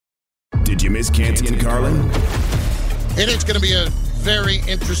Did you miss Canty and Carlin? It is going to be a very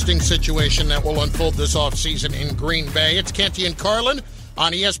interesting situation that will unfold this offseason in Green Bay. It's Canty and Carlin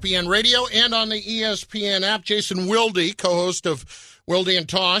on ESPN Radio and on the ESPN app. Jason Wilde, co-host of Wilde and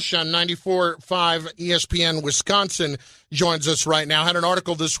Tosh on 94.5 ESPN Wisconsin, joins us right now. Had an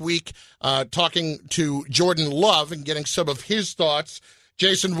article this week talking to Jordan Love and getting some of his thoughts.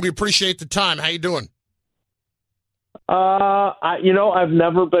 Jason, we appreciate the time. How you doing? I've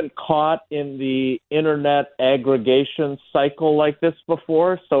never been caught in the internet aggregation cycle like this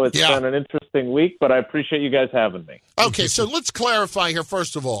before, so it's been an interesting week, but I appreciate you guys having me. Okay, so let's clarify here,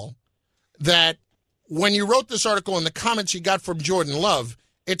 first of all, that when you wrote this article and the comments you got from Jordan Love,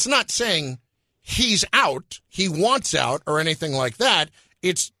 it's not saying he's out, he wants out, or anything like that.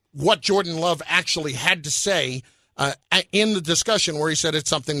 It's what Jordan Love actually had to say in the discussion where he said it's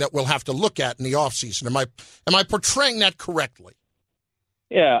something that we'll have to look at in the offseason. Am I portraying that correctly?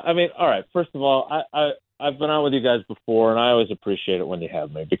 Yeah, I mean, all right. First of all, I've been on with you guys before, and I always appreciate it when you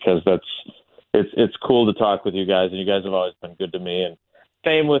have me because it's cool to talk with you guys, and you guys have always been good to me. And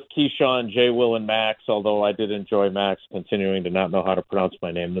same with Keyshawn, Jay, Will, and Max, although I did enjoy Max continuing to not know how to pronounce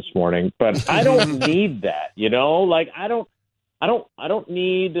my name this morning. But I don't need that, Like I don't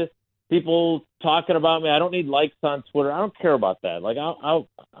need people talking about me. I don't need likes on Twitter. I don't care about that. Like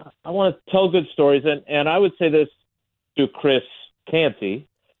I want to tell good stories, and I would say this to Chris Canty.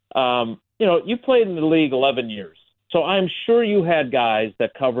 You played in the league 11 years, so I'm sure you had guys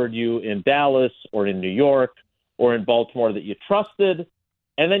that covered you in Dallas or in New York or in Baltimore that you trusted,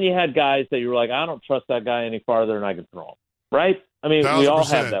 and then you had guys that you were like, I don't trust that guy any farther than I can throw him. Right? I mean, 1,000%. We all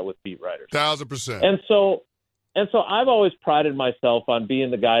have that with beat writers. 1,000%. And so I've always prided myself on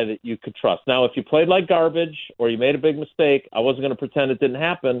being the guy that you could trust. Now, if you played like garbage or you made a big mistake, I wasn't going to pretend it didn't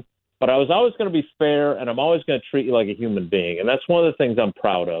happen, but I was always going to be fair, and I'm always going to treat you like a human being. And that's one of the things I'm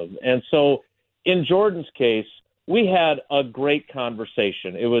proud of. And so in Jordan's case, we had a great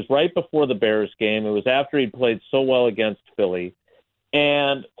conversation. It was right before the Bears game. It was after he'd played so well against Philly.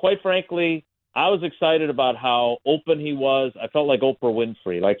 And quite frankly, I was excited about how open he was. I felt like Oprah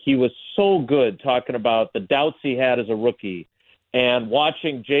Winfrey. Like he was so good talking about the doubts he had as a rookie and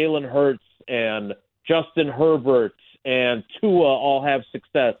watching Jalen Hurts and Justin Herbert and Tua all have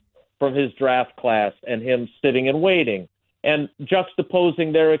success from his draft class and him sitting and waiting and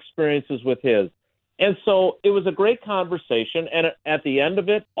juxtaposing their experiences with his. And so it was a great conversation. And at the end of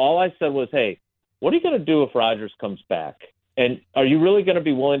it, all I said was, hey, what are you going to do if Rodgers comes back? And are you really going to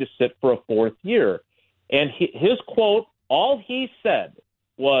be willing to sit for a fourth year? And his quote, all he said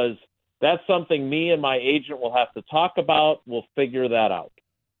was, that's something me and my agent will have to talk about. We'll figure that out.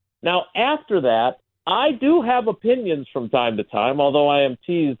 Now, after that, I do have opinions from time to time, although I am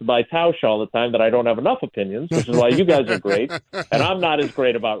teased by Tausch all the time that I don't have enough opinions, which is why you guys are great, and I'm not as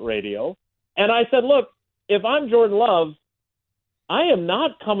great about radio. And I said, look, if I'm Jordan Love, I am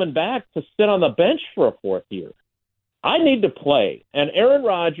not coming back to sit on the bench for a fourth year. I need to play. And Aaron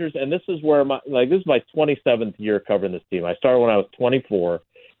Rodgers, and this is where this is my 27th year covering this team. I started when I was 24,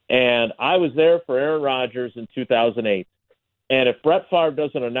 and I was there for Aaron Rodgers in 2008. And if Brett Favre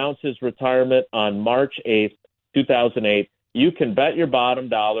doesn't announce his retirement on March 8th, 2008, you can bet your bottom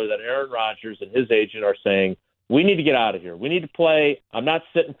dollar that Aaron Rodgers and his agent are saying, we need to get out of here. We need to play. I'm not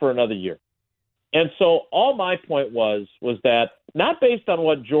sitting for another year. And so all my point was that not based on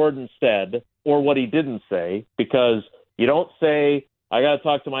what Jordan said or what he didn't say, because you don't say, I got to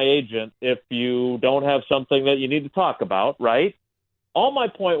talk to my agent if you don't have something that you need to talk about, right? All my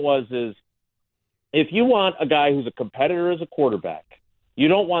point is if you want a guy who's a competitor as a quarterback, you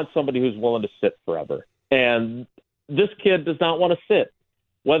don't want somebody who's willing to sit forever. And this kid does not want to sit.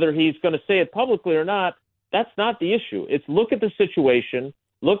 Whether he's going to say it publicly or not, that's not the issue. It's look at the situation,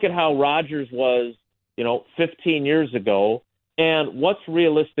 look at how Rodgers was, 15 years ago, and what's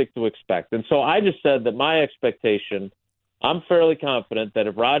realistic to expect. And so I just said that my expectation, I'm fairly confident that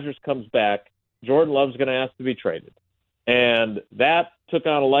if Rodgers comes back, Jordan Love's going to ask to be traded. And that took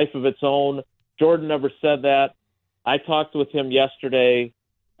on a life of its own. Jordan never said that. I talked with him yesterday.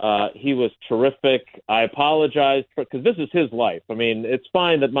 He was terrific. I apologize because this is his life. I mean, it's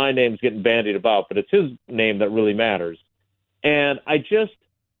fine that my name's getting bandied about, but it's his name that really matters. And I just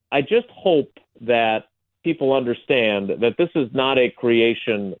hope that people understand that this is not a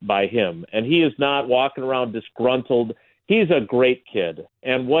creation by him, and he is not walking around disgruntled. He's a great kid,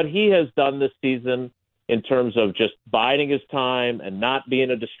 and what he has done this season in terms of just biding his time and not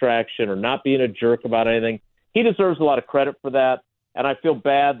being a distraction or not being a jerk about anything, he deserves a lot of credit for that, and I feel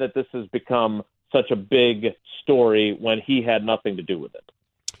bad that this has become such a big story when he had nothing to do with it.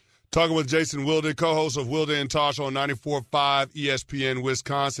 Talking with Jason Wilde, co-host of Wilde and Tosh on 94.5 ESPN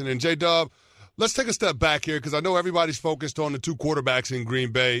Wisconsin. And J-Dub, let's take a step back here because I know everybody's focused on the two quarterbacks in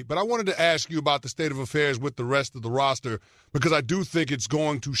Green Bay, but I wanted to ask you about the state of affairs with the rest of the roster because I do think it's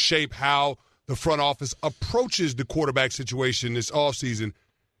going to shape how the front office approaches the quarterback situation this offseason.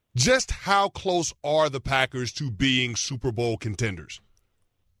 Just how close are the Packers to being Super Bowl contenders?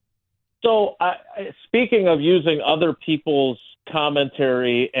 So, speaking of using other people's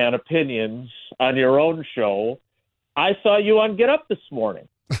commentary and opinions on your own show, I saw you on Get Up this morning.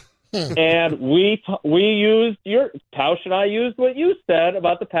 And we used Tausch and I used what you said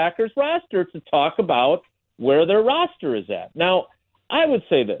about the Packers roster to talk about where their roster is at. Now, I would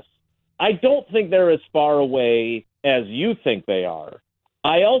say this. I don't think they're as far away as you think they are.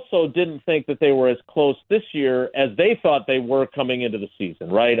 I also didn't think that they were as close this year as they thought they were coming into the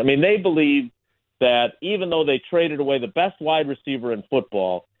season, right? I mean, they believed that even though they traded away the best wide receiver in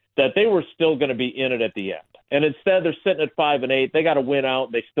football, that they were still going to be in it at the end. And instead, they're sitting at 5-8. They got to win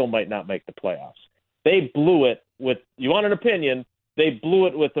out. They still might not make the playoffs. They blew it with, you want an opinion, they blew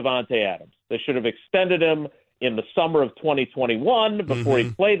it with Davante Adams. They should have extended him in the summer of 2021 before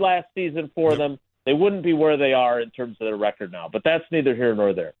he played last season for them. They wouldn't be where they are in terms of their record now. But that's neither here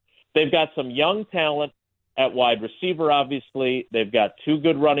nor there. They've got some young talent at wide receiver, obviously. They've got two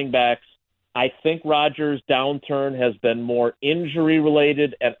good running backs. I think Rodgers' downturn has been more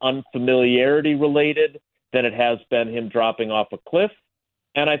injury-related and unfamiliarity-related than it has been him dropping off a cliff.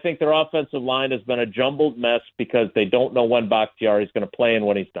 And I think their offensive line has been a jumbled mess because they don't know when Bakhtiari is going to play and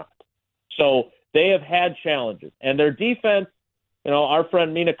when he's not. So they have had challenges. And their defense, our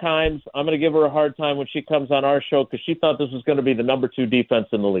friend Mina Kimes, I'm going to give her a hard time when she comes on our show because she thought this was going to be the number 2 defense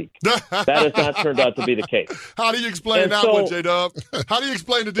in the league. That has not turned out to be the case. How do you explain that one, J-Dub? How do you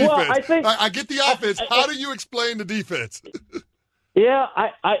explain the defense? Well, I get the offense. How do you explain the defense? Yeah,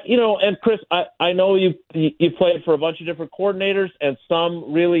 and Chris, I know you played for a bunch of different coordinators, and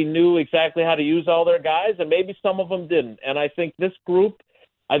some really knew exactly how to use all their guys, and maybe some of them didn't. And I think this group,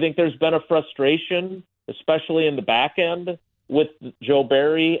 there's been a frustration, especially in the back end, with Joe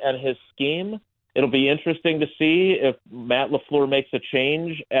Barry and his scheme. It'll be interesting to see if Matt LaFleur makes a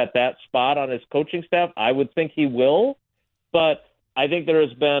change at that spot on his coaching staff. I would think he will, but I think there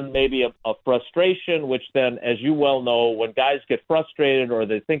has been maybe a frustration, which then, as you well know, when guys get frustrated or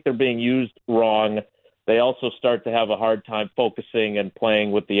they think they're being used wrong, they also start to have a hard time focusing and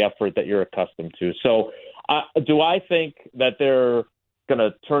playing with the effort that you're accustomed to. So do I think that they're going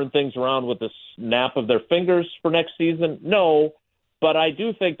to turn things around with the snap of their fingers for next season? No, but I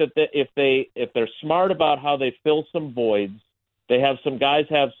do think that if they're smart about how they fill some voids, they have some guys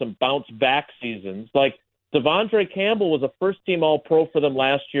have some bounce back seasons. Like Devondre Campbell was a first-team All-Pro for them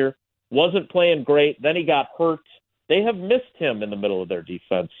last year, wasn't playing great, then he got hurt. They have missed him in the middle of their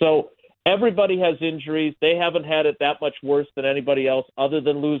defense. So everybody has injuries. They haven't had it that much worse than anybody else other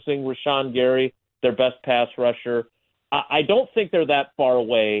than losing Rashawn Gary, their best pass rusher. I don't think they're that far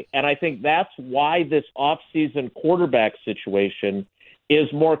away, and I think that's why this offseason quarterback situation is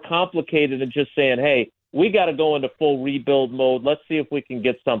more complicated than just saying, hey, we got to go into full rebuild mode. Let's see if we can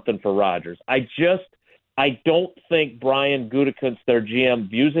get something for Rodgers. I don't think Brian Gutekunst, their GM,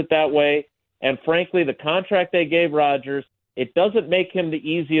 views it that way. And frankly, the contract they gave Rodgers, it doesn't make him the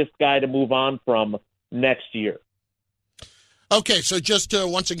easiest guy to move on from next year. Okay, so just to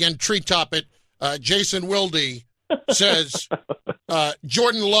once again treetop it, Jason Wilde says,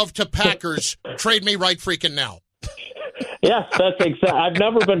 Jordan Love to Packers, trade me right freaking now. Yes, that's exactly. I've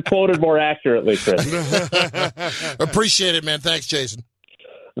never been quoted more accurately, Chris. Appreciate it, man. Thanks, Jason.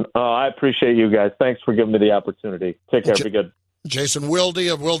 I appreciate you guys. Thanks for giving me the opportunity. Take care. Be good. Jason Wilde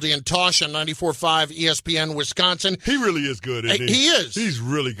of Wilde and Tosh on 94.5 ESPN Wisconsin. He really is good, isn't he? He is. He's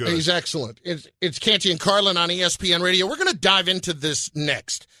really good. He's excellent. It's Canty and Carlin on ESPN Radio. We're going to dive into this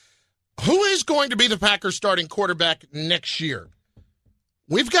next. Who is going to be the Packers starting quarterback next year?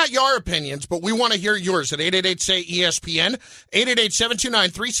 We've got your opinions, but we want to hear yours at 888-SAY-ESPN,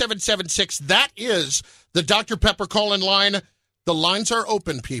 888-729-3776. That is the Dr. Pepper call-in line. The lines are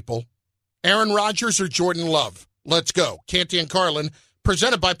open, people. Aaron Rodgers or Jordan Love? Let's go. Canty and Carlin,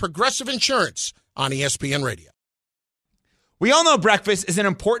 presented by Progressive Insurance on ESPN Radio. We all know breakfast is an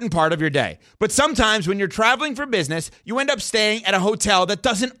important part of your day, but sometimes when you're traveling for business, you end up staying at a hotel that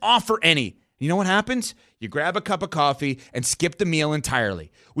doesn't offer any. You know what happens? You grab a cup of coffee and skip the meal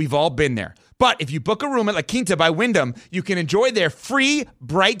entirely. We've all been there. But if you book a room at La Quinta by Wyndham, you can enjoy their free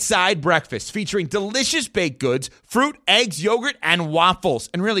Bright Side breakfast featuring delicious baked goods, fruit, eggs, yogurt, and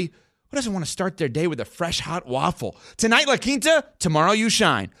waffles. And really, who doesn't want to start their day with a fresh, hot waffle? Tonight, La Quinta, tomorrow you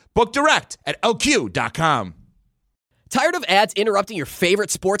shine. Book direct at LQ.com. Tired of ads interrupting your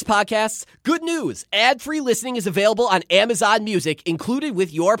favorite sports podcasts? Good news! Ad-free listening is available on Amazon Music, included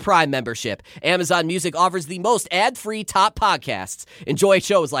with your Prime membership. Amazon Music offers the most ad-free top podcasts. Enjoy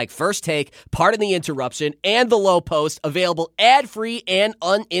shows like First Take, Pardon the Interruption, and The Low Post, available ad-free and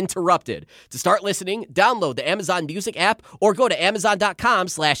uninterrupted. To start listening, download the Amazon Music app or go to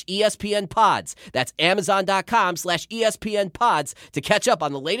amazon.com/ESPN Pods. That's amazon.com/ESPN Pods to catch up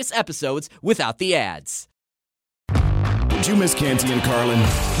on the latest episodes without the ads. Did you miss Canty and Carlin?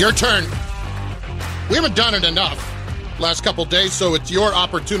 Your turn. We haven't done it enough last couple days, so it's your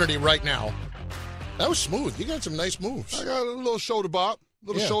opportunity right now. That was smooth. You got some nice moves. I got a little shoulder bop.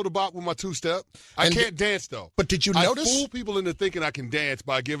 Shoulder bop with my two-step. I can't dance, though. But did you notice? I fool people into thinking I can dance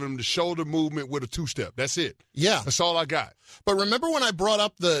by giving them the shoulder movement with a two-step. That's it. Yeah. That's all I got. But remember when I brought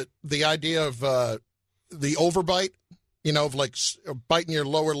up the idea of the overbite? You know, of like biting your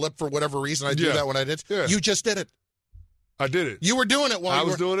lower lip for whatever reason. I do that when I did. Yeah. You just did it. I did it. You were doing it while I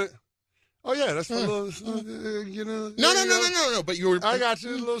was doing it. Oh yeah, that's my little. No. But you were. I got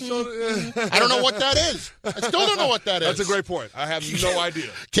you, little shoulder. I don't know what that is. I still don't know what that is. That's a great point. I have no idea.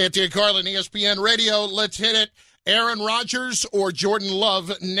 Canty and Carlin, ESPN Radio. Let's hit it. Aaron Rodgers or Jordan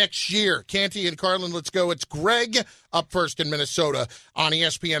Love next year. Canty and Carlin, let's go. It's Greg up first in Minnesota on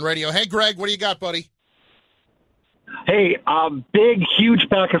ESPN Radio. Hey, Greg, what do you got, buddy? Hey, big, huge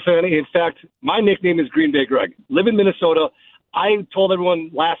Packer fan. In fact, my nickname is Green Bay Greg. Live in Minnesota. I told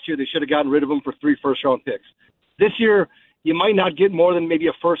everyone last year they should have gotten rid of him for 3 first-round picks. This year, you might not get more than maybe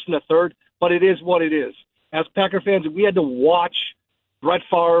a first and a third, but it is what it is. As Packer fans, we had to watch Brett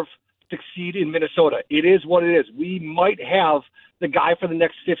Favre succeed in Minnesota. It is what it is. We might have the guy for the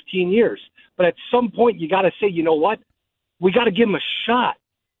next 15 years. But at some point, you got to say, you know what? We got to give him a shot.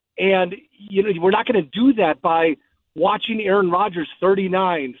 And you know, we're not going to do that by watching Aaron Rodgers,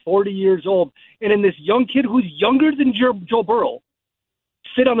 39, 40 years old, and then this young kid who's younger than Joe Burrow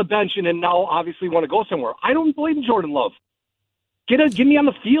sit on the bench and then now obviously want to go somewhere. I don't believe in Jordan Love. Get me on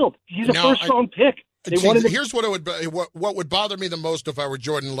the field. He's a first-round pick. Here's what what would bother me the most if I were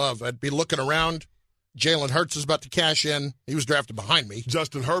Jordan Love. I'd be looking around. Jalen Hurts is about to cash in. He was drafted behind me.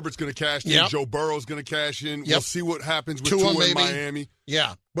 Justin Herbert's going to cash in. Yep. Joe Burrow's going to cash in. Yep. We'll see what happens with Tua in Miami.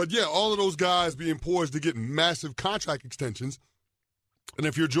 Yeah. But, yeah, all of those guys being poised to get massive contract extensions. And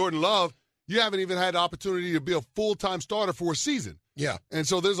if you're Jordan Love, you haven't even had the opportunity to be a full-time starter for a season. Yeah. And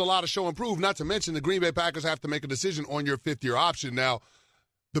so there's a lot of show and prove, not to mention the Green Bay Packers have to make a decision on your fifth-year option. Now,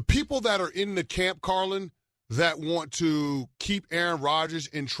 the people that are in the camp, Carlin, that want to keep Aaron Rodgers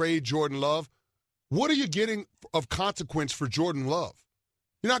and trade Jordan Love, what are you getting of consequence for Jordan Love?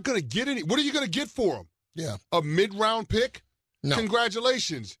 You're not going to get any. What are you going to get for him? Yeah. A mid-round pick? No.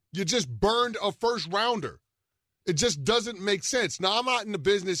 Congratulations. You just burned a first-rounder. It just doesn't make sense. Now, I'm not in the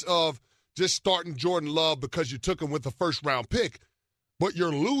business of just starting Jordan Love because you took him with a first-round pick, but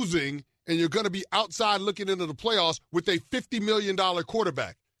you're losing, and you're going to be outside looking into the playoffs with a $50 million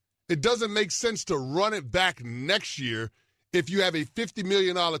quarterback. It doesn't make sense to run it back next year if you have a $50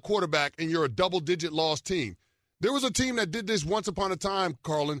 million quarterback and you're a double-digit loss team. There was a team that did this once upon a time,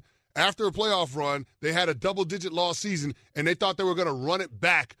 Carlin. After a playoff run, they had a double-digit loss season, and they thought they were going to run it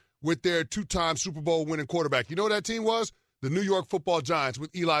back with their 2-time Super Bowl winning quarterback. You know what that team was? The New York Football Giants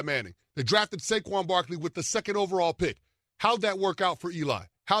with Eli Manning. They drafted Saquon Barkley with the 2nd overall pick. How'd that work out for Eli?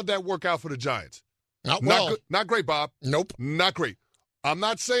 How'd that work out for the Giants? Not well. Not great, Bob. Nope. Not great. I'm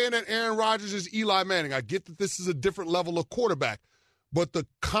not saying that Aaron Rodgers is Eli Manning. I get that this is a different level of quarterback, but the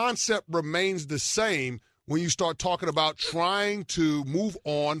concept remains the same when you start talking about trying to move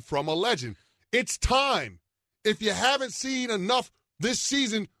on from a legend. It's time. If you haven't seen enough this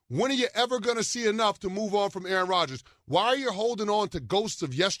season, when are you ever going to see enough to move on from Aaron Rodgers? Why are you holding on to ghosts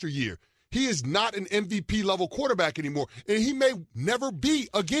of yesteryear? He is not an MVP-level quarterback anymore, and he may never be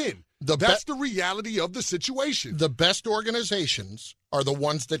again. That's the reality of the situation. The best organizations are the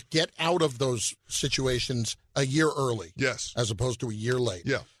ones that get out of those situations a year early. Yes. As opposed to a year late.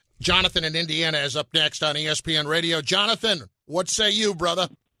 Yeah. Jonathan in Indiana is up next on ESPN Radio. Jonathan, what say you, brother?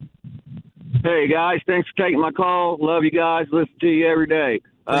 Hey, guys. Thanks for taking my call. Love you guys. Listen to you every day.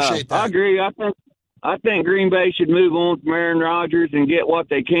 Appreciate that. I agree. I think Green Bay should move on from Aaron Rodgers and get what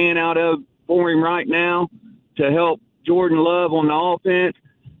they can out of for him right now to help Jordan Love on the offense.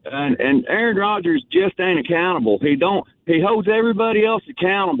 And Aaron Rodgers just ain't accountable. He holds everybody else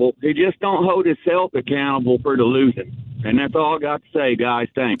accountable. He just don't hold himself accountable for the losing. And that's all I got to say, guys.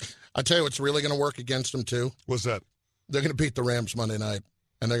 Thanks. I'll tell you what's really going to work against them, too. What's that? They're going to beat the Rams Monday night,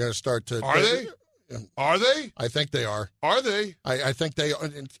 and they're going to start to... Are they? Are they? I think they are. Are they? I think they are.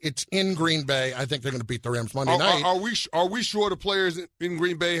 It's in Green Bay. I think they're going to beat the Rams Monday night. Are we sure the players in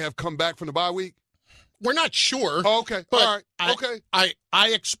Green Bay have come back from the bye week? we're not sure. Oh, okay. But All right. Okay.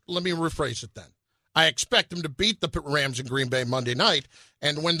 Let me rephrase it then. I expect them to beat the Rams in Green Bay Monday night,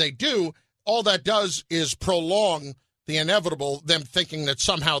 and when they do, all that does is prolong the inevitable, them thinking that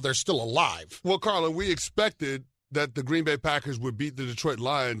somehow they're still alive. Well, Carlin, we expected that the Green Bay Packers would beat the Detroit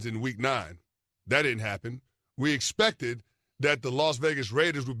Lions in Week 9. That didn't happen. We expected that the Las Vegas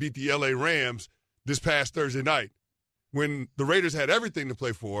Raiders would beat the L.A. Rams this past Thursday night. When the Raiders had everything to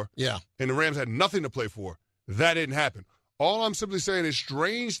play for, and the Rams had nothing to play for, that didn't happen. All I'm simply saying is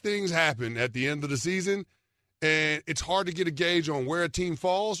strange things happen at the end of the season, and it's hard to get a gauge on where a team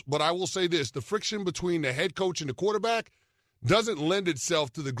falls. But I will say this, the friction between the head coach and the quarterback doesn't lend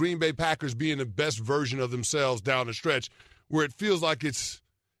itself to the Green Bay Packers being the best version of themselves down the stretch, where it feels like it's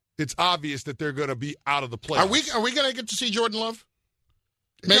obvious that they're going to be out of the playoffs. Are we going to get to see Jordan Love?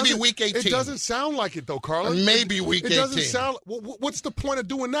 Maybe Week 18. It doesn't sound like it, though, Carlin. Maybe Week 18. It doesn't sound – what's the point of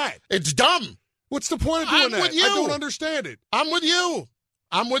doing that? It's dumb. What's the point of doing that? With you. I don't understand it. I'm with you.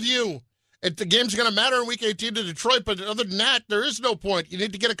 The game's going to matter in Week 18 to Detroit, but other than that, there is no point. You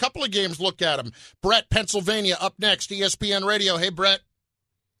need to get a couple of games looked at them. Brett, Pennsylvania, up next, ESPN Radio. Hey, Brett.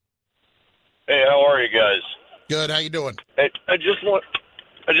 Hey, how are you guys? Good. How you doing? Hey, I just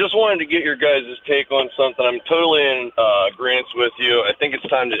wanted to get your guys' take on something. I'm totally in agreement with you. I think it's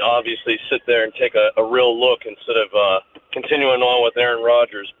time to obviously sit there and take a real look instead of continuing on with Aaron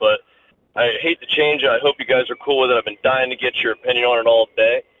Rodgers, but I hate to change it. I hope you guys are cool with it. I've been dying to get your opinion on it all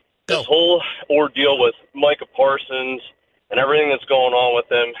day. This whole ordeal with Micah Parsons and everything that's going on with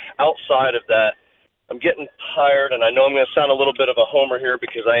him, outside of that, I'm getting tired, and I know I'm going to sound a little bit of a homer here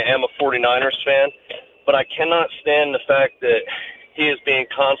because I am a 49ers fan, but I cannot stand the fact that he is being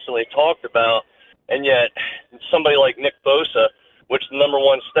constantly talked about, and yet somebody like Nick Bosa, which the number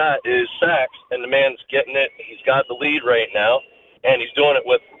one stat is sacks, and the man's getting it. He's got the lead right now. And he's doing it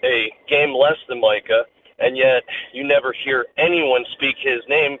with a game less than Micah, and yet you never hear anyone speak his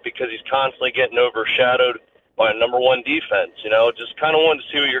name because he's constantly getting overshadowed by a number one defense. Just kind of wanted to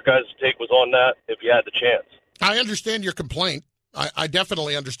see what your guys' take was on that if you had the chance. I understand your complaint. I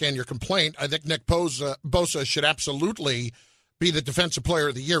definitely understand your complaint. I think Nick Bosa should absolutely be the Defensive Player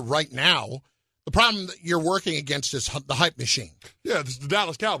of the Year right now. The problem that you're working against is the hype machine. Yeah, it's the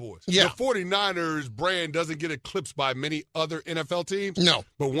Dallas Cowboys. Yeah. The 49ers brand doesn't get eclipsed by many other NFL teams. No.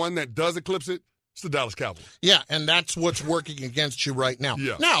 But one that does eclipse it, it's the Dallas Cowboys. Yeah, and that's what's working against you right now.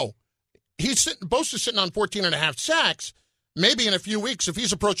 Yeah. Now, Bosa's sitting on 14.5 sacks. Maybe in a few weeks, if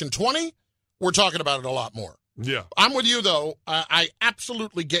he's approaching 20, we're talking about it a lot more. Yeah. I'm with you, though. I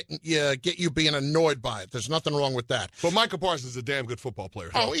absolutely get you being annoyed by it. There's nothing wrong with that. But Micah Parsons is a damn good football player.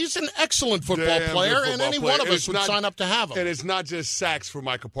 Oh, he's an excellent football player, and any one of us would sign up to have him. And it's not just sacks for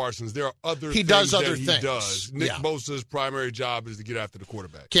Micah Parsons. There are other things that he does. Nick Bosa's primary job is to get after the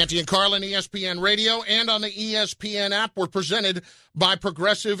quarterback. Canty and Carlin, ESPN Radio, and on the ESPN app. We're presented by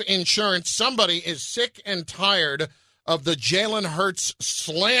Progressive Insurance. Somebody is sick and tired of the Jalen Hurts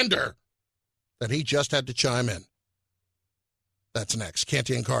slander that he just had to chime in. That's next.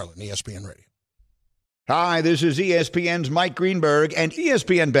 Canty and Carlin, ESPN Radio. Hi, this is ESPN's Mike Greenberg, and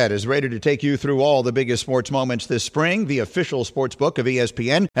ESPN Bet is ready to take you through all the biggest sports moments this spring. The official sports book of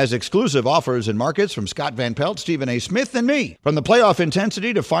ESPN has exclusive offers and markets from Scott Van Pelt, Stephen A. Smith, and me. From the playoff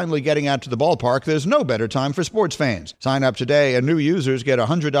intensity to finally getting out to the ballpark, there's no better time for sports fans. Sign up today, and new users get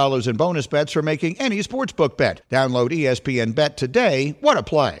 $100 in bonus bets for making any sportsbook bet. Download ESPN Bet today. What a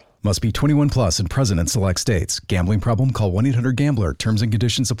play. Must be 21 plus and present in select states. Gambling problem? Call 1-800-GAMBLER. Terms and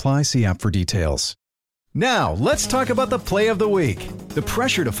conditions apply. See app for details. Now, let's talk about the play of the week. The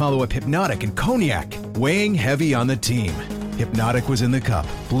pressure to follow up Hypnotic and Cognac, weighing heavy on the team. Hypnotic was in the cup,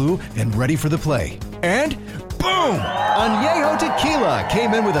 blue, and ready for the play. And boom! Añejo Tequila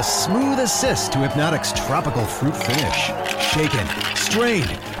came in with a smooth assist to Hypnotic's tropical fruit finish. Shaken, strained,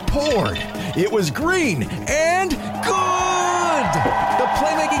 poured. It was green and good! The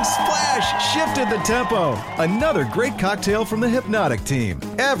playmaking splash shifted the tempo. Another great cocktail from the Hypnotic team.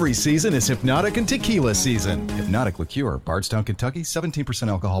 Every season is Hypnotic and Tequila season. Hypnotic Liqueur, Bardstown, Kentucky, 17%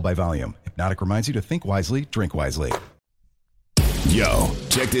 alcohol by volume. Hypnotic reminds you to think wisely, drink wisely. Yo,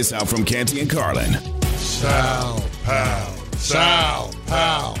 check this out from Canty and Carlin. Sal, pal, Sal,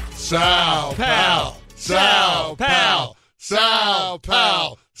 pal, Sal, pal, Sal, pal, Sal,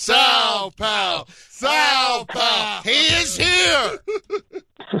 pal, Sal, pal, Sal, pal. He is here,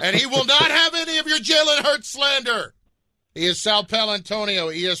 and he will not have any of your Jalen Hurts slander. He is Sal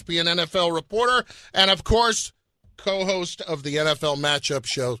Paolantonio, ESPN NFL reporter, and, of course, co-host of the NFL Matchup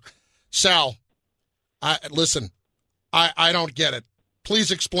Show. Sal, listen, I don't get it. Please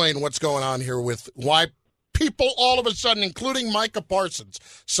explain what's going on here with why people all of a sudden, including Micah Parsons,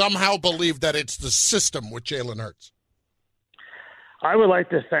 somehow believe that it's the system with Jalen Hurts? I would like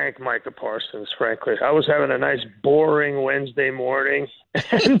to thank Micah Parsons, frankly. I was having a nice, boring Wednesday morning,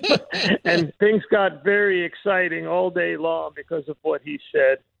 and things got very exciting all day long because of what he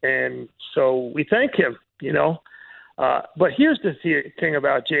said. And so we thank him, But here's the thing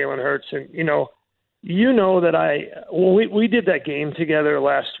about Jalen Hurts. And, that when we did that game together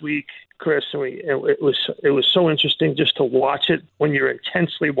last week, Chris, and it was so interesting just to watch it when you're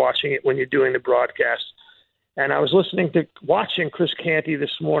intensely watching it when you're doing the broadcast. And I was watching Chris Canty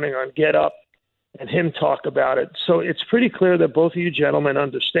this morning on Get Up and him talk about it. So it's pretty clear that both of you gentlemen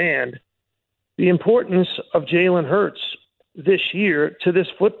understand the importance of Jalen Hurts this year to this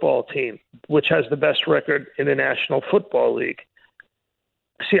football team, which has the best record in the National Football League.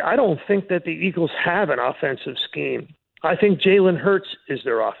 See, I don't think that the Eagles have an offensive scheme. I think Jalen Hurts is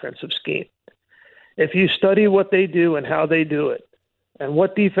their offensive scheme. If you study what they do and how they do it, and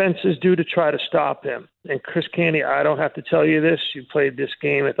what defenses do to try to stop him. And Chris Canty, I don't have to tell you this. You played this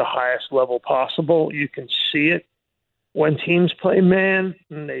game at the highest level possible. You can see it. When teams play man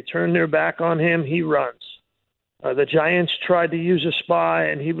and they turn their back on him, he runs. The Giants tried to use a spy,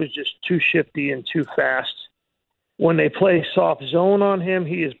 and he was just too shifty and too fast. When they play soft zone on him,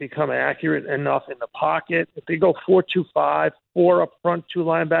 he has become accurate enough in the pocket. If they go 4-2-5, 4 up front, 2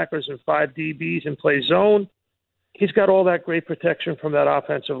 linebackers, and 5 DBs and play zone, he's got all that great protection from that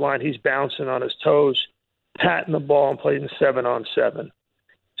offensive line. He's bouncing on his toes, patting the ball, and playing 7-on-7.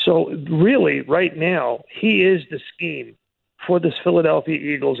 So really, right now, he is the scheme for this Philadelphia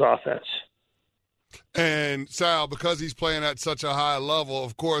Eagles offense. And, Sal, because he's playing at such a high level,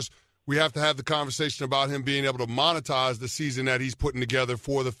 of course, we have to have the conversation about him being able to monetize the season that he's putting together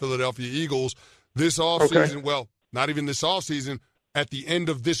for the Philadelphia Eagles this offseason. Okay. Well, not even this offseason. At the end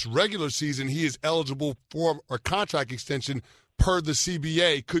of this regular season, he is eligible for a contract extension per the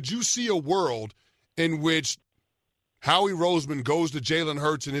CBA. Could you see a world in which Howie Roseman goes to Jalen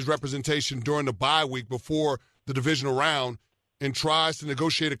Hurts and his representation during the bye week before the divisional round and tries to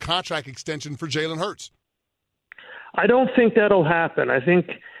negotiate a contract extension for Jalen Hurts? I don't think that'll happen. I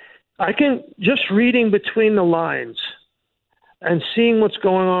think I can, just reading between the lines and seeing what's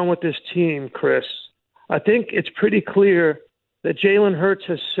going on with this team, Chris, I think it's pretty clear that Jalen Hurts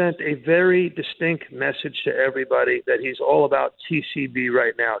has sent a very distinct message to everybody that he's all about TCB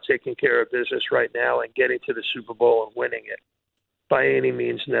right now, taking care of business right now and getting to the Super Bowl and winning it by any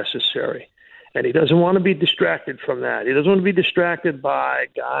means necessary. And he doesn't want to be distracted from that. He doesn't want to be distracted by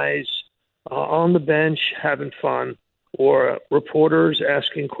guys on the bench having fun or reporters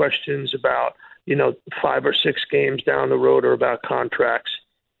asking questions about, 5 or 6 games down the road or about contracts.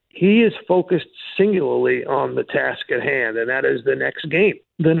 He is focused singularly on the task at hand, and that is the next game,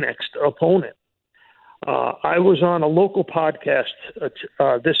 the next opponent. I was on a local podcast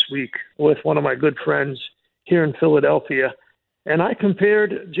this week with one of my good friends here in Philadelphia, and I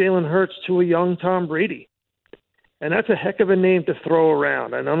compared Jalen Hurts to a young Tom Brady. And that's a heck of a name to throw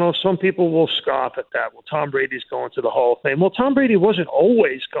around. And I know some people will scoff at that. Well, Tom Brady's going to the Hall of Fame. Well, Tom Brady wasn't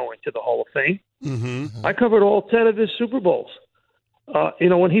always going to the Hall of Fame. Mm-hmm. I covered all 10 of his Super Bowls.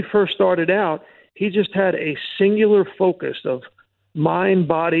 When he first started out, he just had a singular focus of mind,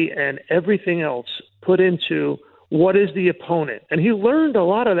 body, and everything else put into what is the opponent. And he learned a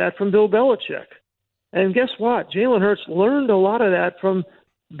lot of that from Bill Belichick. And guess what? Jalen Hurts learned a lot of that from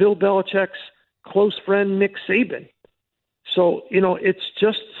Bill Belichick's close friend, Nick Saban. So, it's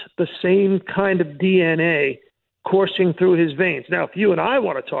just the same kind of DNA coursing through his veins. Now, if you and I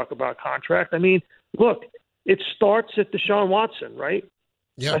want to talk about contract, look, it starts at Deshaun Watson, right?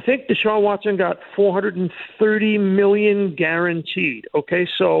 Yeah. I think Deshaun Watson got $430 million guaranteed. Okay,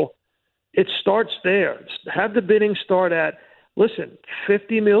 so it starts there. Have the bidding start at,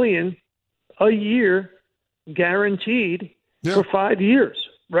 $50 million a year guaranteed for 5 years,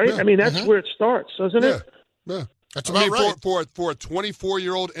 right? Yeah. That's where it starts, doesn't it? Yeah, that's about right. For a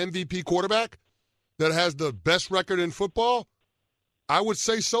 24-year-old MVP quarterback that has the best record in football, I would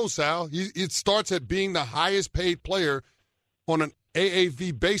say so, Sal. It starts at being the highest paid player on an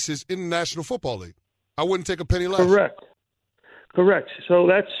AAV basis in the National Football League. I wouldn't take a penny less. Correct. So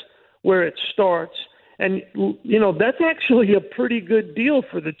that's where it starts. And, that's actually a pretty good deal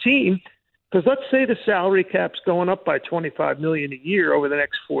for the team because let's say the salary cap's going up by $25 million a year over the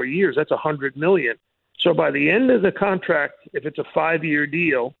next 4 years. That's $100 million. So by the end of the contract, if it's a 5-year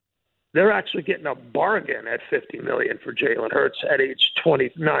deal, they're actually getting a bargain at $50 million for Jalen Hurts at age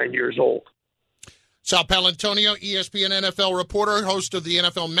 29 years old. Sal Paolantonio, ESPN NFL reporter, host of the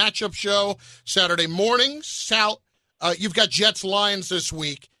NFL Matchup Show Saturday mornings. Sal, you've got Jets-Lions this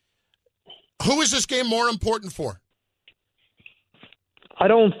week. Who is this game more important for? I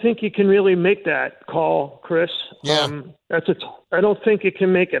don't think you can really make that call, Chris. Yeah. I don't think it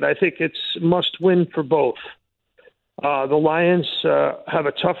can make it. I think it's must win for both. The Lions have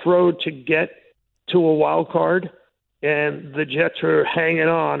a tough road to get to a wild card, and the Jets are hanging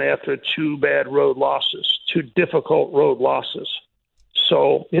on after two difficult road losses.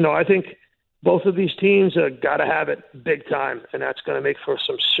 So, I think both of these teams got to have it big time, and that's going to make for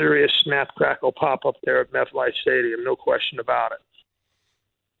some serious snap, crackle, pop up there at MetLife Stadium. No question about it.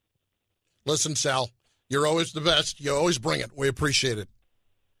 Listen, Sal, you're always the best. You always bring it. We appreciate it.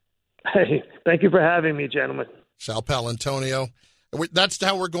 Hey, thank you for having me, gentlemen. Sal Paolantonio. That's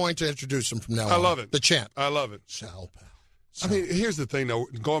how we're going to introduce him from now on. I love it. The chant. I love it. Sal. I mean, here's the thing, though.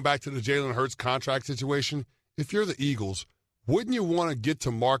 Going back to the Jalen Hurts contract situation, if you're the Eagles, wouldn't you want to get to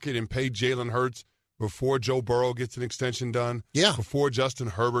market and pay Jalen Hurts before Joe Burrow gets an extension done? Yeah. Before Justin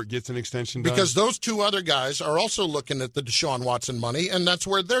Herbert gets an extension done? Because those two other guys are also looking at the Deshaun Watson money, and that's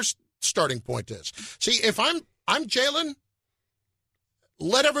where their starting point is. See, if I'm Jalen,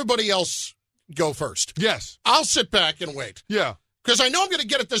 let everybody else go first. Yes. I'll sit back and wait. Yeah. Because I know I'm going to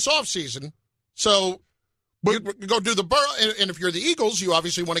get it this offseason. So you go do the Burrow. And if you're the Eagles, you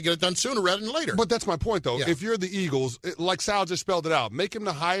obviously want to get it done sooner rather than later. But that's my point, though. Yeah. If you're the Eagles, like Sal just spelled it out, make him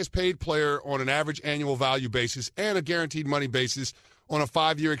the highest paid player on an average annual value basis and a guaranteed money basis on a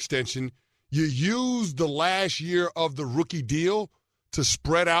 5-year extension. You use the last year of the rookie deal to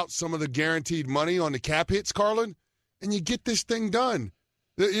spread out some of the guaranteed money on the cap hits, Carlin, and you get this thing done.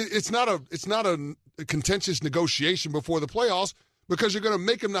 It's not a contentious negotiation before the playoffs because you're going to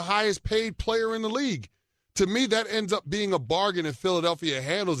make him the highest paid player in the league. To me, that ends up being a bargain if Philadelphia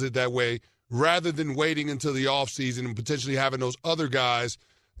handles it that way rather than waiting until the offseason and potentially having those other guys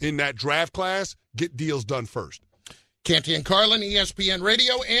in that draft class get deals done first. Canty and Carlin, ESPN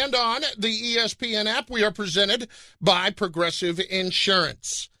Radio, and on the ESPN app, we are presented by Progressive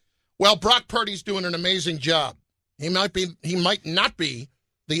Insurance. Well, Brock Purdy's doing an amazing job. He might not be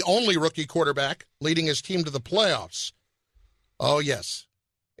the only rookie quarterback leading his team to the playoffs. Oh, yes.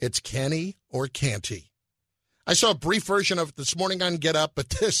 It's Kenny or Canty. I saw a brief version of it this morning on Get Up, but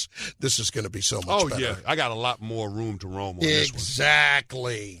this is going to be so much better. Oh, yeah. I got a lot more room to roam on this one.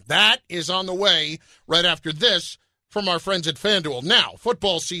 Exactly. That is on the way right after this from our friends at FanDuel. Now,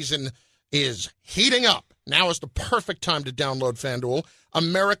 football season is heating up. Now is the perfect time to download FanDuel,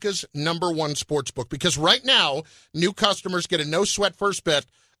 America's #1 sportsbook, because right now, new customers get a no-sweat first bet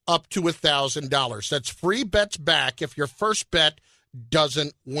up to $1,000. That's free bets back if your first bet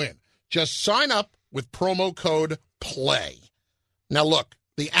doesn't win. Just sign up with promo code PLAY. Now, look,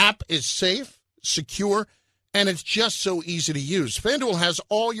 the app is safe, secure, and it's just so easy to use. FanDuel has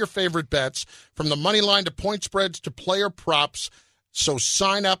all your favorite bets, from the money line to point spreads to player props. So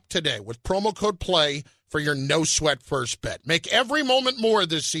sign up today with promo code PLAY for your no-sweat first bet. Make every moment more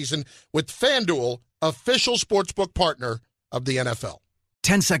this season with FanDuel, official sportsbook partner of the NFL.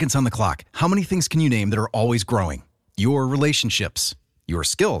 10 seconds on the clock. How many things can you name that are always growing? Your relationships, your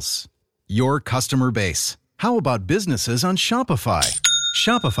skills, your customer base. How about businesses on Shopify?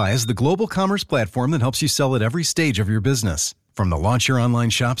 Shopify is the global commerce platform that helps you sell at every stage of your business. From the launch your online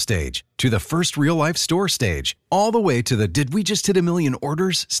shop stage, to the first real-life store stage, all the way to the did we just hit 1 million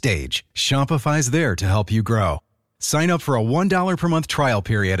orders stage, Shopify's there to help you grow. Sign up for a $1 per month trial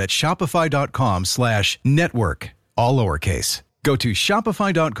period at shopify.com/network, all lowercase. Go to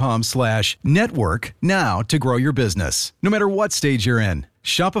shopify.com/network now to grow your business, no matter what stage you're in.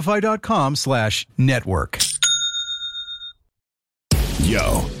 Shopify.com/network.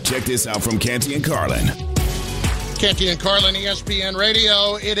 Yo, check this out from Canty and Carlin. Canty and Carlin, ESPN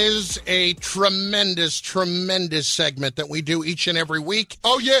Radio. It is a tremendous, tremendous segment that we do each and every week.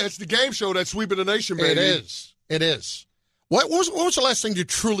 Oh, yeah, it's the game show that's sweeping the nation, baby. It is. It is. What was the last thing to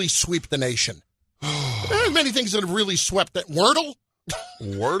truly sweep the nation? There aren't many things that have really swept that. Wordle?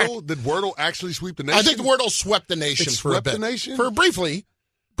 Wordle? Did Wordle actually sweep the nation? I think Wordle swept the nation for a bit. The nation? For briefly,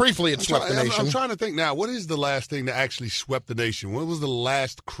 it swept the nation. I'm trying to think now. What is the last thing that actually swept the nation? What was the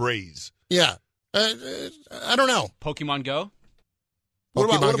last craze? Yeah. I don't know. Pokemon Go?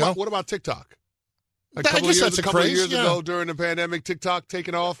 What about TikTok? A couple of years ago during the pandemic, TikTok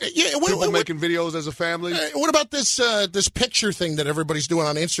taking off. People making videos as a family. What about this picture thing that everybody's doing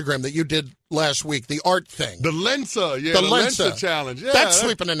on Instagram that you did last week? The art thing. The Lensa, the Lensa challenge. Yeah, that's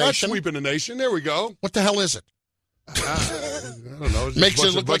sweeping the nation. That's sweeping the nation. There we go. What the hell is it? I don't know. Makes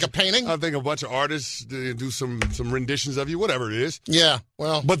it look like a painting? I think a bunch of artists do some renditions of you, whatever it is. Yeah,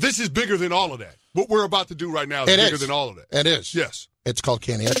 well. But this is bigger than all of that. What we're about to do right now is bigger than all of that. It is. Yes. It's called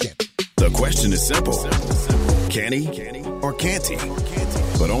Canty or Canty. The question is simple. Canty or Canty?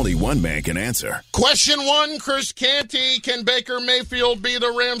 but only one man can answer. Question 1, Chris Canty. Can Baker Mayfield be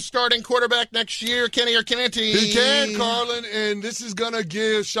the Rams starting quarterback next year, Kenny or Canty? He can, Carlin, and this is going to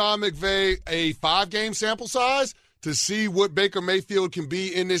give Sean McVay a 5-game sample size to see what Baker Mayfield can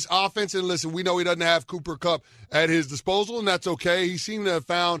be in this offense. And listen, we know he doesn't have Cooper Kupp at his disposal, and that's okay. He seemed to have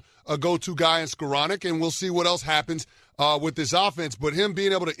found a go-to guy in Skoranek, and we'll see what else happens with this offense. But him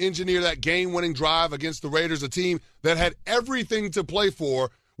being able to engineer that game-winning drive against the Raiders, a team that had everything to play for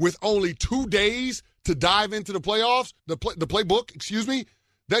with only 2 days to dive into the playoffs, the playbook,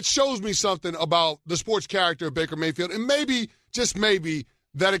 that shows me something about the sports character of Baker Mayfield. And maybe, just maybe,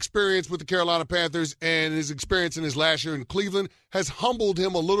 that experience with the Carolina Panthers and his experience in his last year in Cleveland has humbled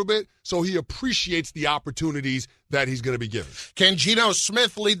him a little bit, so he appreciates the opportunities that he's going to be given. Can Geno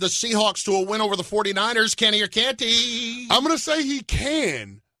Smith lead the Seahawks to a win over the 49ers, Kenny or Canty? I'm going to say he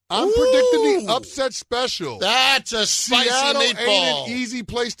can. I'm predicting the upset special. That's a spicy Seattle meatball. ain't an easy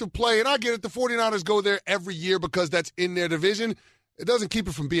place to play, and I get it. The 49ers go there every year because that's in their division. It doesn't keep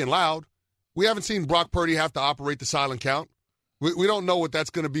it from being loud. We haven't seen Brock Purdy have to operate the silent count. We don't know what that's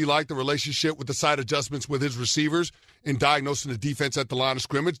going to be like, the relationship with the side adjustments with his receivers in diagnosing the defense at the line of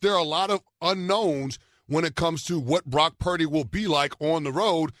scrimmage. There are a lot of unknowns when it comes to what Brock Purdy will be like on the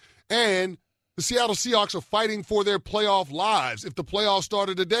road. And the Seattle Seahawks are fighting for their playoff lives. If the playoffs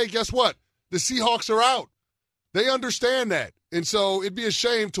started today, guess what? The Seahawks are out. They understand that. And so it'd be a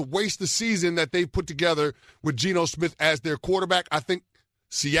shame to waste the season that they've put together with Geno Smith as their quarterback. I think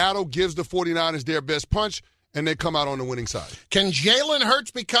Seattle gives the 49ers their best punch, and they come out on the winning side. Can Jalen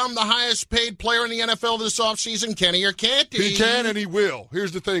Hurts become the highest-paid player in the NFL this offseason, Kenny or Canty? He can, and he will.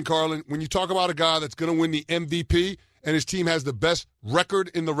 Here's the thing, Carlin. When you talk about a guy that's going to win the MVP and his team has the best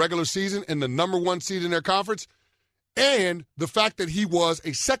record in the regular season and the number 1 seed in their conference, and the fact that he was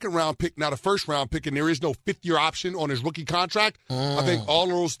a second-round pick, not a first-round pick, and there is no fifth-year option on his rookie contract, I think all of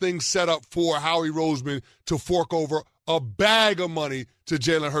those things set up for Howie Roseman to fork over a bag of money to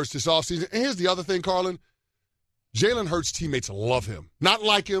Jalen Hurts this offseason. And here's the other thing, Carlin. Jalen Hurts' teammates love him. Not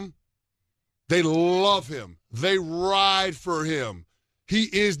like him. They love him. They ride for him. He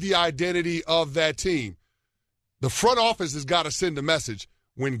is the identity of that team. The front office has got to send a message.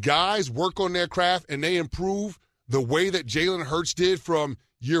 When guys work on their craft and they improve the way that Jalen Hurts did from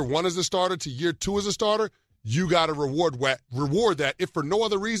year 1 as a starter to year 2 as a starter, you got to reward that, if for no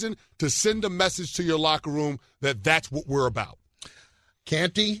other reason, to send a message to your locker room that that's what we're about.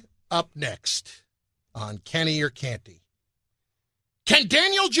 Canty up next on Kenny or Canty. Can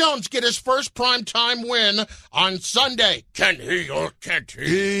Daniel Jones get his first primetime win on Sunday? Can he or can't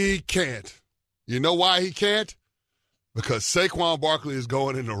he? He can't. You know why he can't? Because Saquon Barkley is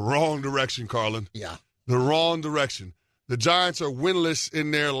going in the wrong direction, Carlin. Yeah. The wrong direction. The Giants are winless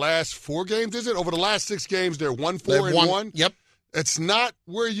in their last 4 games, is it? Over the last 6 games, they're 1-4-1. Yep. It's not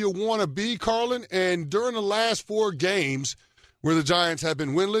where you want to be, Carlin. And during the last 4 games where the Giants have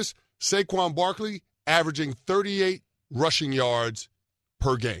been winless, Saquon Barkley averaging 38 rushing yards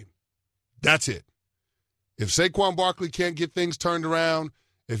per game. That's it. If Saquon Barkley can't get things turned around,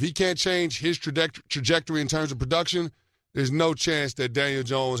 if he can't change his trajectory in terms of production, there's no chance that Daniel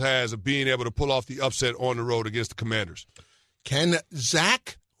Jones has of being able to pull off the upset on the road against the Commanders. Can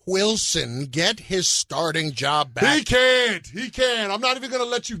Zach Wilson get his starting job back? He can't. He can. I'm not even going to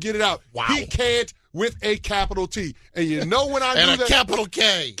let you get it out. Wow. He can't with a capital T. And you know when I knew and a capital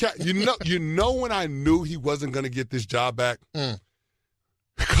K. You know when I knew he wasn't going to get this job back? A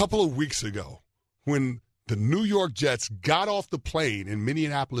couple of weeks ago when the New York Jets got off the plane in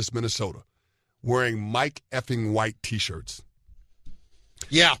Minneapolis, Minnesota, wearing Mike effing White T-shirts.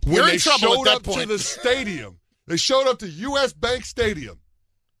 Yeah, when you're they in trouble showed at that up point. to the stadium, they showed up to U.S. Bank Stadium.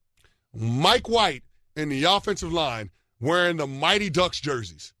 Mike White in the offensive line wearing the Mighty Ducks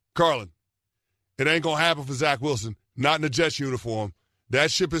jerseys. Carlin, it ain't going to happen for Zach Wilson, not in the Jets uniform. That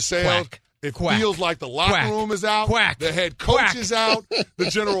ship has sailed. Quack. It Quack. feels like the locker Quack. room is out. Quack. The head coach is out. The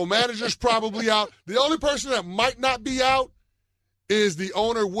general manager's probably out. The only person that might not be out is the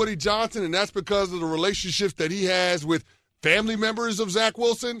owner, Woody Johnson, and that's because of the relationships that he has with family members of Zach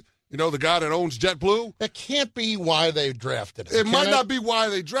Wilson. You know, the guy that owns JetBlue. That can't be why they drafted him. It might not be why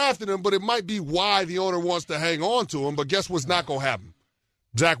they drafted him, but it might be why the owner wants to hang on to him. But guess what's not going to happen?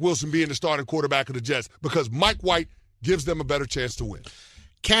 Zach Wilson being the starting quarterback of the Jets, because Mike White gives them a better chance to win.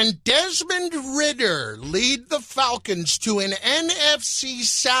 Can Desmond Ridder lead the Falcons to an NFC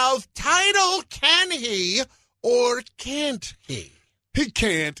South title? Can he or can't he? He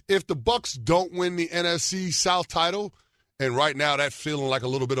can't. If the Bucs don't win the NFC South title, and right now that's feeling like a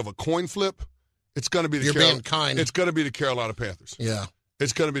little bit of a coin flip, it's going to be the You're being kind. It's going to be the Carolina Panthers. Yeah.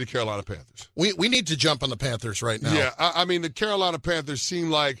 it's going to be the Carolina Panthers. We need to jump on the Panthers right now. Yeah, I mean, the Carolina Panthers seem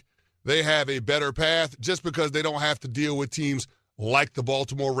like they have a better path just because they don't have to deal with teams like the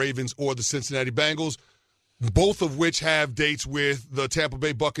Baltimore Ravens or the Cincinnati Bengals, both of which have dates with the Tampa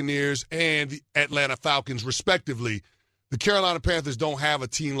Bay Buccaneers and the Atlanta Falcons, respectively. The Carolina Panthers don't have a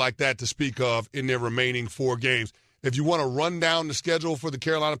team like that to speak of in their remaining 4 games. If you want to run down the schedule for the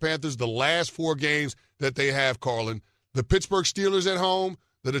Carolina Panthers, the last 4 games that they have, Carlin, the Pittsburgh Steelers at home,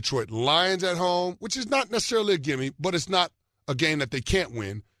 the Detroit Lions at home, which is not necessarily a gimme, but it's not a game that they can't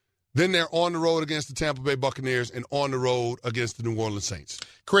win. Then they're on the road against the Tampa Bay Buccaneers and on the road against the New Orleans Saints.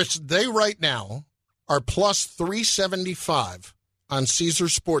 Chris, they right now are plus 375 on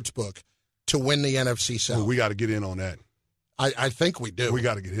Caesars Sportsbook to win the NFC South. Well, we got to get in on that. I think we do. We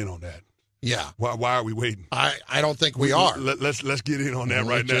got to get in on that. Yeah. Why are we waiting? I don't think we are. Let's get in on that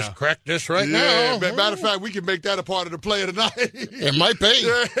right now. Just crack this right now. Matter of fact, we can make that a part of the play of the night. It might be.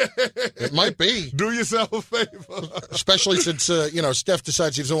 It might be. Do yourself a favor. Especially since, Steph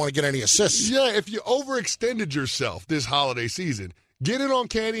decides he doesn't want to get any assists. Yeah, if you overextended yourself this holiday season, get in on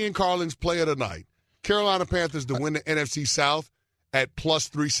Canty and Carlin's play of the night. Carolina Panthers to win the NFC South at plus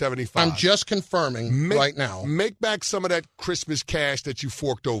 375. I'm just confirming right now. Make back some of that Christmas cash that you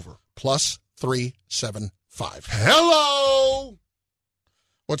forked over. Plus 375. Hello!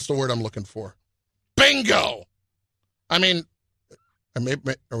 What's the word I'm looking for? Bingo! I mean,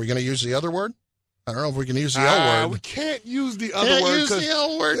 are we going to use the other word? I don't know if we can use the L word. We can't use the other word. Use the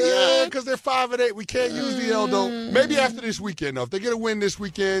L word, yeah, because they're 5-8. We can't use the L, though. Maybe after this weekend, though. If they get a win this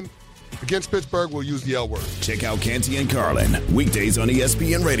weekend against Pittsburgh, we'll use the L word. Check out Canty and Carlin weekdays on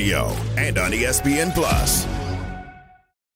ESPN Radio and on ESPN Plus.